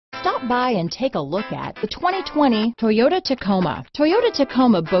Stop by and take a look at the 2020 Toyota Tacoma. Toyota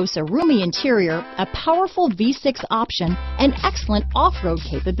Tacoma boasts a roomy interior, a powerful V6 option, and excellent off-road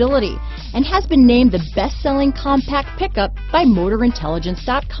capability, and has been named the best-selling compact pickup by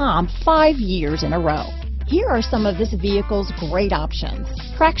MotorIntelligence.com 5 years in a row. Here are some of this vehicle's great options: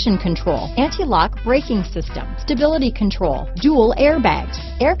 traction control, anti-lock braking system, stability control, dual airbags,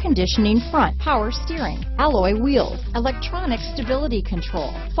 air conditioning front, power steering, alloy wheels, electronic stability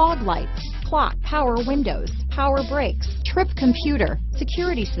control, fog lights, clock, power windows, power brakes, trip computer,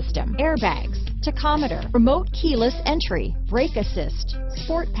 security system, airbags, tachometer, remote keyless entry, brake assist,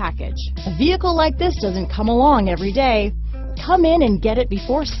 sport package. A vehicle like this doesn't come along every day. Come in and get it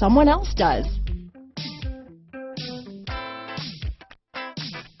before someone else does.